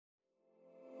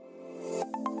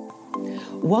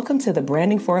Welcome to the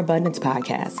Branding for Abundance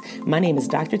podcast. My name is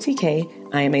Dr.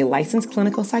 TK. I am a licensed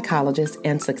clinical psychologist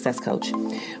and success coach.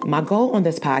 My goal on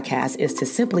this podcast is to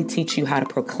simply teach you how to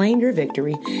proclaim your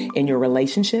victory in your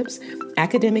relationships,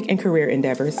 academic and career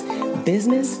endeavors,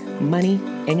 business, money,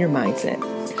 and your mindset.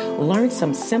 Learn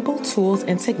some simple tools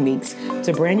and techniques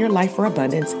to brand your life for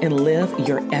abundance and live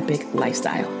your epic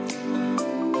lifestyle.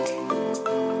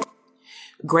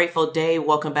 Grateful day.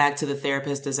 Welcome back to the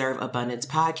Therapists Deserve Abundance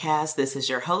podcast. This is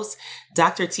your host,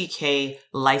 Dr. TK,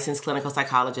 licensed clinical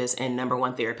psychologist and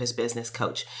 #1 therapist business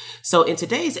coach. So in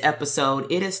today's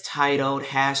episode, it is titled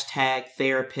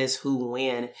 #Therapists Who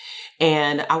Win.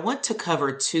 And I want to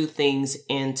cover two things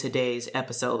in today's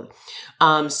episode.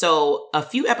 So a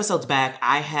few episodes back,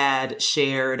 I had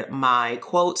shared my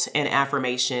quotes and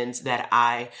affirmations that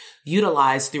I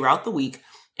utilize throughout the week.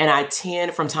 And I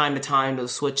tend from time to time to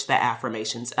switch the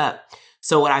affirmations up.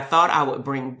 So what I thought I would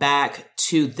bring back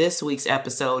to this week's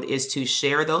episode is to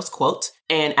share those quotes.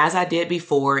 And as I did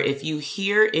before, if you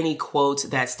hear any quotes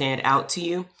that stand out to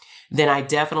you, then I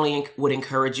definitely would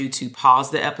encourage you to pause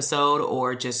the episode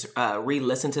or just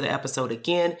re-listen to the episode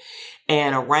again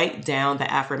and write down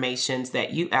the affirmations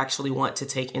that you actually want to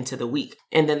take into the week.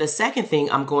 And then the second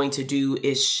thing I'm going to do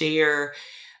is share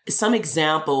some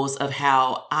examples of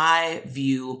how I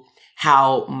view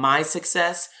how my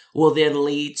success will then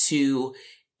lead to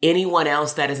anyone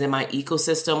else that is in my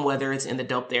ecosystem, whether it's in the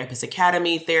Dope Therapist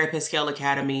Academy, Therapist Scale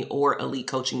Academy, or Elite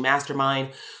Coaching Mastermind,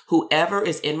 whoever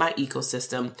is in my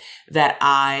ecosystem that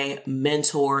I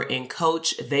mentor and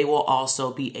coach, they will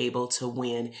also be able to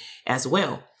win as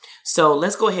well. So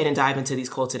let's go ahead and dive into these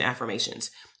quotes and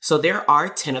affirmations. So there are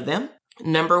 10 of them.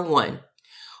 Number 1.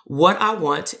 What I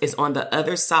want is on the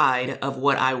other side of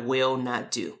what I will not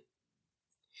do.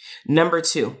 Number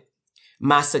 2,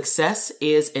 my success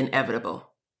is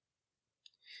inevitable.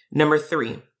 Number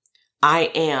 3,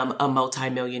 I am a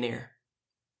multimillionaire.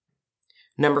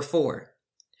 Number 4,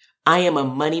 I am a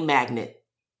money magnet.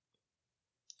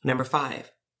 Number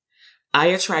 5, I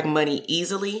attract money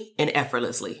easily and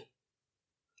effortlessly.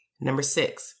 Number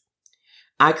 6,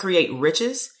 I create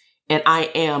riches and I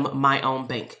am my own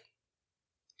bank.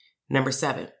 Number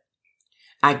 7,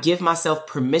 I give myself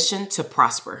permission to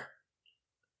prosper.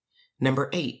 Number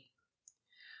 8,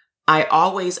 I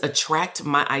always attract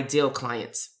my ideal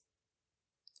clients.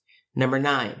 Number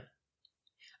 9,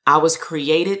 I was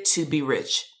created to be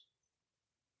rich.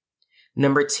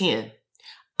 Number 10,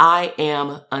 I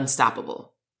am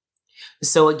unstoppable.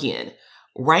 So again,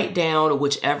 write down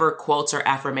whichever quotes or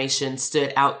affirmations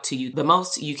stood out to you the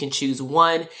most. You can choose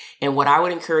one. And what I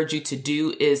would encourage you to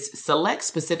do is select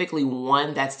specifically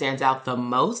one that stands out the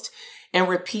most and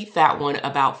repeat that one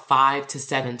about 5 to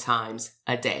 7 times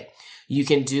a day. You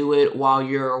can do it while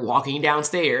you're walking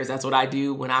downstairs. That's what I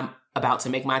do when I'm about to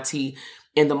make my tea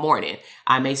in the morning.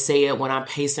 I may say it when I'm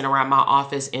pacing around my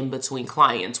office in between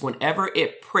clients. Whenever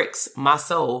it pricks my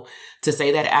soul to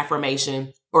say that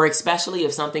affirmation, or especially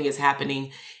if something is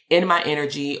happening in my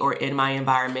energy or in my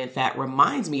environment that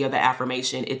reminds me of the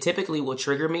affirmation, it typically will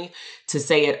trigger me to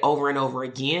say it over and over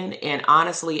again. And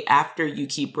honestly, after you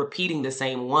keep repeating the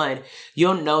same one,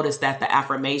 you'll notice that the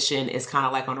affirmation is kind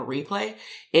of like on a replay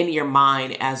in your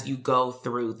mind as you go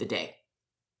through the day.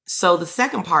 So the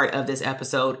second part of this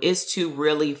episode is to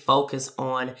really focus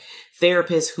on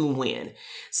therapists who win.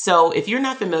 So if you're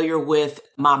not familiar with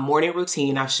my morning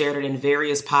routine, I've shared it in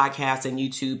various podcasts and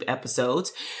YouTube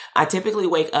episodes. I typically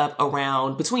wake up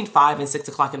around between 5 and 6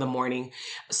 o'clock in the morning.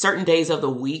 Certain days of the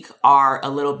week are a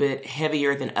little bit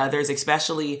heavier than others,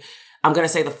 especially I'm going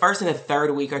to say the first and the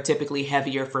third week are typically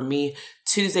heavier for me,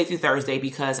 Tuesday through Thursday,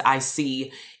 because I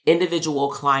see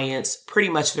individual clients pretty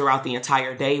much throughout the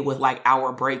entire day with like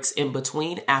hour breaks in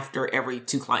between after every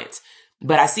 2 clients.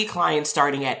 But I see clients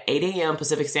starting at 8 a.m.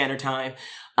 Pacific Standard Time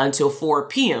until 4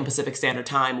 p.m. Pacific Standard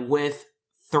Time with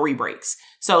 3 breaks.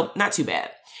 So not too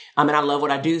bad. And I love what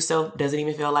I do, so it doesn't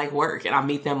even feel like work. And I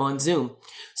meet them on Zoom.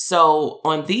 So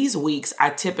on these weeks, I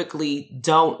typically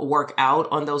don't work out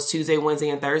on those Tuesday, Wednesday,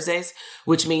 and Thursdays,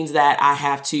 which means that I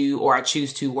have to, or I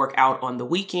choose to work out on the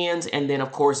weekends. And then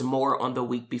of course, more on the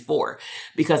week before,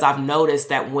 because I've noticed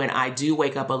that when I do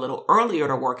wake up a little earlier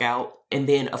to work out, and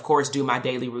then, of course, do my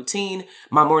daily routine,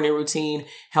 my morning routine,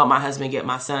 help my husband get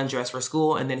my son dressed for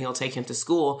school, and then he'll take him to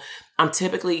school. I'm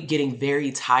typically getting very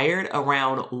tired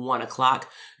around 1 o'clock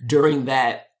during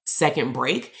that second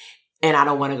break, and I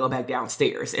don't want to go back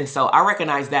downstairs. And so I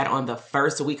recognized that on the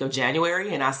first week of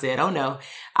January, and I said, oh no,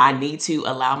 I need to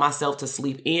allow myself to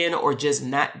sleep in or just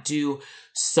not do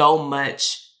so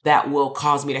much that will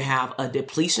cause me to have a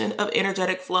depletion of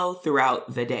energetic flow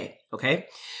throughout the day. Okay.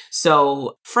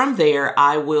 So from there,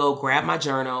 I will grab my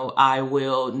journal. I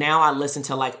listen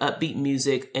to like upbeat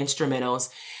music, instrumentals,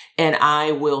 and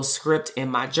I will script in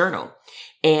my journal.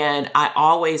 And I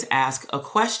always ask a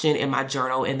question in my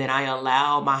journal, and then I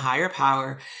allow my higher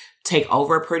power take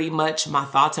over pretty much my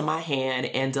thoughts in my hand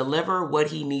and deliver what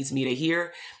he needs me to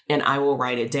hear. And I will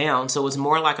write it down. So it's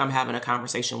more like I'm having a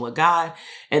conversation with God.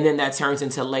 And then that turns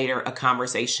into later a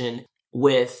conversation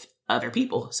with other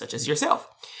people, such as yourself.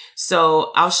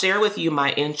 So I'll share with you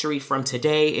my entry from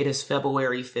today. It is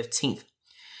February 15th.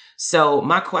 So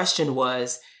my question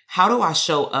was, how do I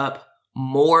show up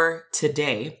more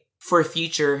today for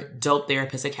future Dope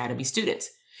Therapist Academy students?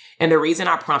 And the reason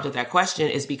I prompted that question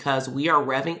is because we are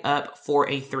revving up for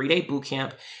a 3-day boot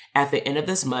camp at the end of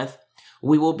this month.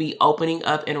 We will be opening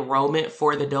up enrollment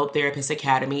for the Dope Therapist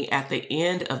Academy at the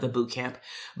end of the boot camp.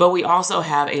 But we also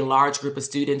have a large group of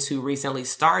students who recently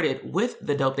started with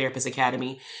the Dope Therapist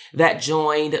Academy that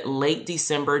joined late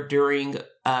December during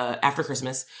after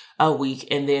Christmas a week.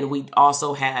 And then we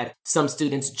also had some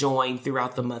students join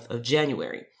throughout the month of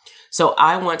January. So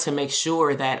I want to make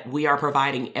sure that we are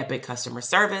providing epic customer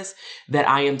service, that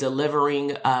I am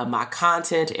delivering my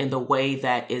content in the way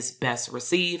that is best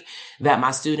received, that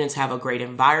my students have a great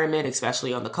environment,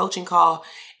 especially on the coaching call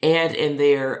and in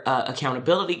their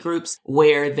accountability groups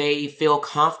where they feel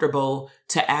comfortable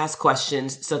to ask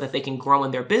questions so that they can grow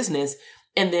in their business.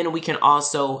 And then we can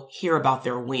also hear about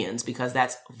their wins because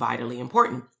that's vitally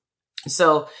important.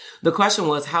 So the question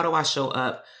was, how do I show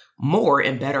up more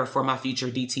and better for my future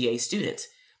DTA students?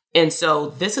 And so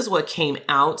this is what came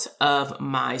out of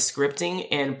my scripting.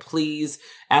 And please,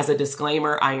 as a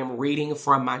disclaimer, I am reading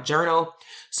from my journal.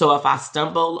 So if I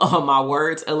stumble on my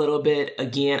words a little bit,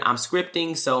 again, I'm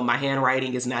scripting, so my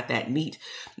handwriting is not that neat.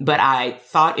 But I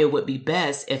thought it would be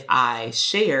best if I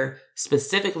share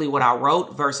specifically what I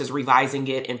wrote versus revising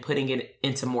it and putting it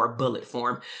into more bullet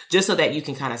form, just so that you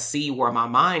can kind of see where my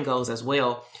mind goes as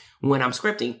well when I'm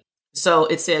scripting. So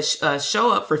it says,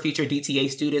 show up for future DTA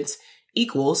students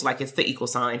equals, like it's the equal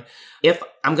sign, if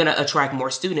I'm going to attract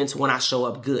more students when I show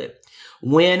up good.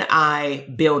 When I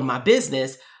build my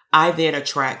business, I then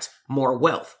attract more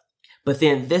wealth. But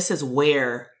then this is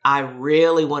where I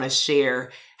really want to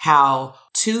share how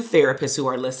two therapists who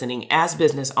are listening as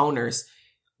business owners,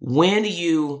 when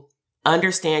you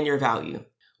understand your value,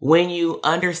 when you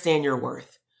understand your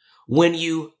worth, when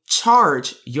you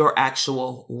charge your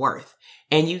actual worth,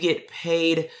 and you get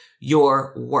paid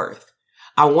your worth.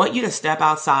 I want you to step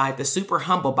outside the super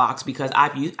humble box because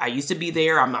I used to be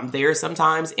there. I'm there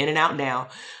sometimes, in and out now.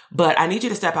 But I need you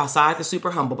to step outside the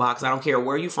super humble box. I don't care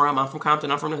where you're from. I'm from Compton.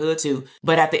 I'm from the hood too.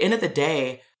 But at the end of the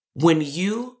day, when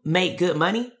you make good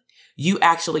money, you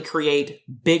actually create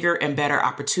bigger and better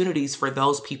opportunities for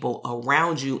those people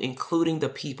around you, including the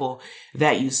people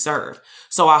that you serve.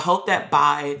 So I hope that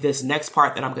by this next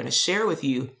part that I'm going to share with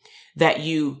you, that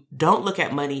you don't look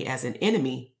at money as an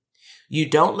enemy. You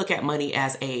don't look at money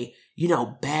as a,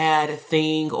 bad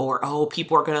thing or, oh,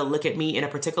 people are going to look at me in a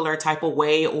particular type of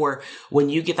way. Or when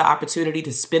you get the opportunity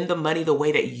to spend the money the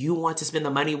way that you want to spend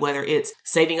the money, whether it's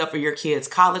saving up for your kids'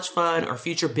 college fund or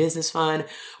future business fund,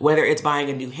 whether it's buying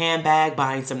a new handbag,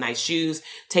 buying some nice shoes,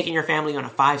 taking your family on a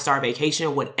 5-star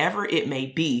vacation, whatever it may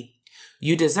be,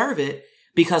 you deserve it.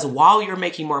 Because while you're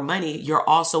making more money, you're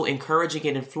also encouraging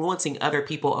and influencing other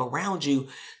people around you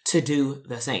to do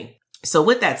the same. So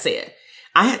with that said,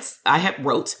 I had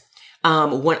wrote,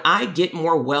 when I get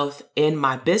more wealth in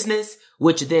my business,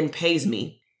 which then pays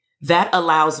me, that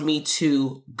allows me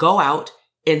to go out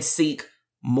and seek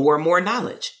more and more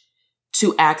knowledge,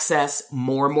 to access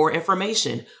more and more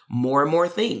information, more and more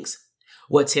things.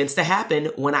 What tends to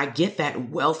happen when I get that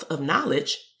wealth of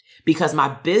knowledge, because my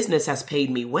business has paid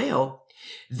me well,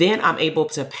 then I'm able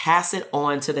to pass it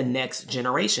on to the next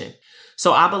generation.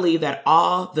 So I believe that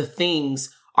all the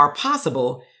things are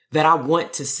possible that I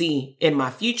want to see in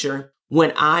my future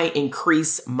when I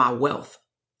increase my wealth.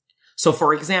 So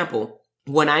for example,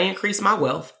 when I increase my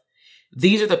wealth,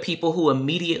 these are the people who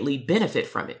immediately benefit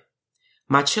from it.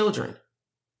 My children,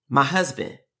 my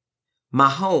husband, my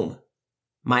home,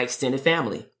 my extended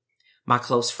family, my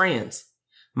close friends,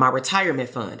 my retirement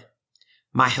fund,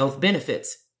 my health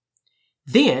benefits.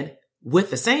 Then,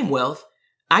 with the same wealth,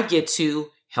 I get to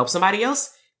help somebody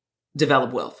else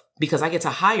develop wealth because I get to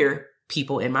hire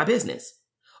people in my business,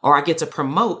 or I get to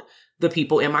promote the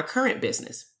people in my current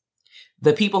business.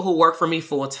 The people who work for me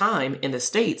full time in the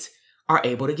States are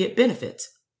able to get benefits.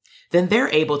 Then they're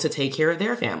able to take care of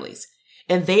their families,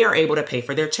 and they are able to pay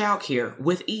for their childcare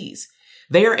with ease.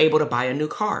 They are able to buy a new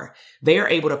car. They are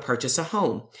able to purchase a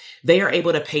home. They are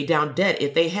able to pay down debt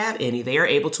if they have any. They are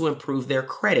able to improve their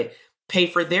credit. pay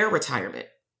for their retirement,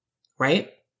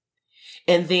 right?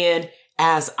 And then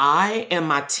as I and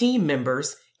my team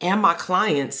members and my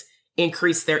clients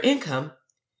increase their income,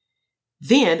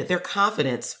 then their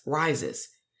confidence rises.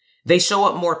 They show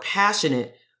up more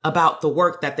passionate about the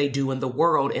work that they do in the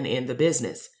world and in the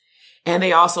business. And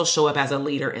they also show up as a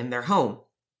leader in their home.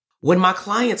 When my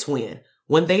clients win,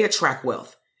 when they attract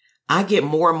wealth, I get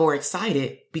more and more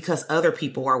excited because other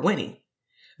people are winning,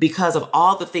 because of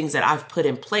all the things that I've put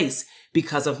in place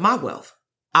because of my wealth.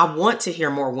 I want to hear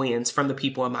more wins from the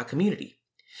people in my community.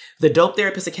 The Dope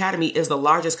Therapist Academy is the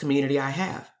largest community I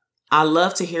have. I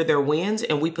love to hear their wins,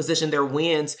 and we position their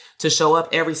wins to show up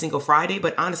every single Friday,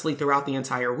 but honestly throughout the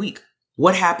entire week.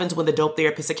 What happens when the Dope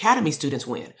Therapist Academy students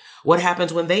win? What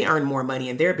happens when they earn more money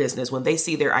in their business, when they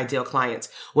see their ideal clients,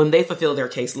 when they fulfill their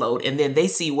caseload, and then they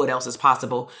see what else is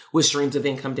possible with streams of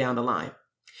income down the line?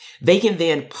 They can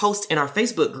then post in our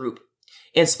Facebook group,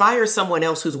 inspire someone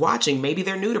else who's watching. Maybe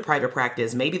they're new to private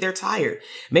practice. Maybe they're tired.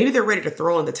 Maybe they're ready to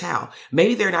throw in the towel.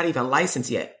 Maybe they're not even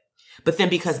licensed yet. But then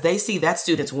because they see that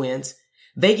student's wins,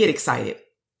 they get excited,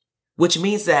 which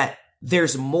means that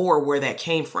there's more where that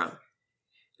came from.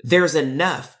 There's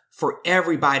enough for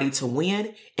everybody to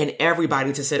win and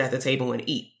everybody to sit at the table and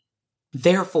eat.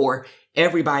 Therefore,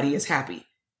 everybody is happy,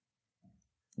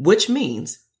 which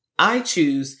means I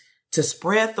choose to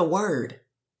spread the word.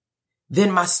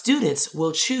 Then my students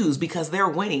will choose, because they're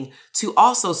winning, to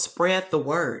also spread the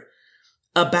word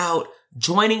about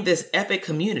joining this epic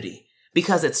community,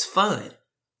 because it's fun,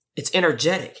 it's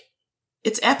energetic,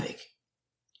 it's epic.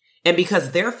 And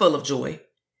because they're full of joy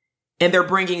and they're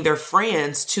bringing their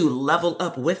friends to level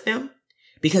up with them,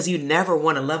 because you never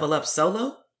want to level up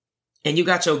solo, and you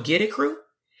got your Get It crew,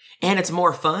 and it's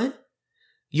more fun,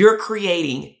 you're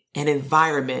creating an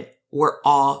environment where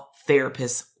all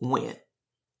therapists win.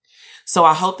 So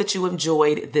I hope that you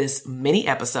enjoyed this mini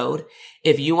episode.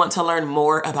 If you want to learn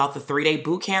more about the 3-day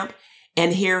bootcamp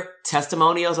and hear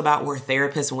testimonials about where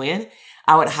therapists win,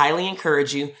 I would highly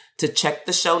encourage you to check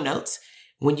the show notes.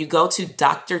 When you go to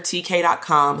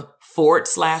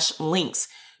drtk.com/links,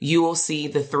 you will see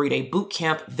the 3-day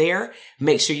bootcamp there.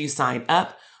 Make sure you sign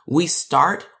up. We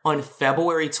start on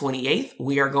February 28th.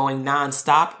 We are going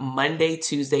nonstop Monday,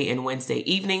 Tuesday, and Wednesday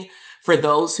evening. For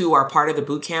those who are part of the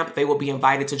bootcamp, they will be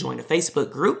invited to join a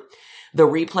Facebook group. The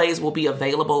replays will be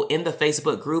available in the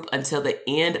Facebook group until the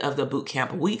end of the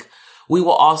bootcamp week. We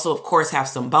will also, of course, have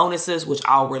some bonuses, which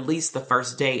I'll release the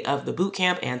first day of the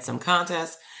bootcamp, and some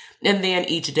contests. And then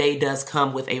each day does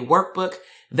come with a workbook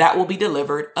that will be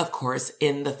delivered, of course,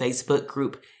 in the Facebook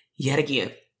group yet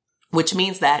again, which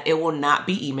means that it will not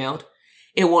be emailed.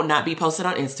 It will not be posted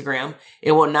on Instagram.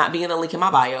 It will not be in the link in my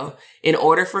bio. In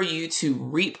order for you to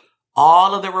reap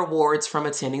all of the rewards from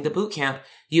attending the bootcamp,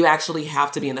 you actually have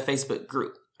to be in the Facebook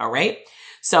group. All right.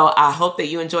 So I hope that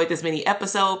you enjoyed this mini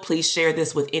episode. Please share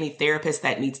this with any therapist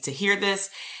that needs to hear this,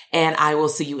 and I will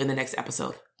see you in the next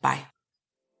episode. Bye.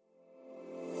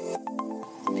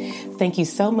 Thank you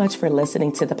so much for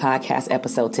listening to the podcast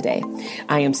episode today.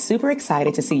 I am super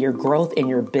excited to see your growth in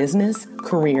your business,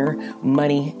 career,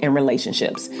 money, and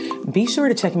relationships. Be sure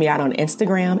to check me out on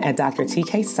Instagram at Dr.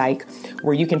 TK Psych,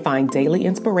 where you can find daily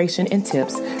inspiration and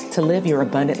tips to live your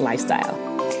abundant lifestyle.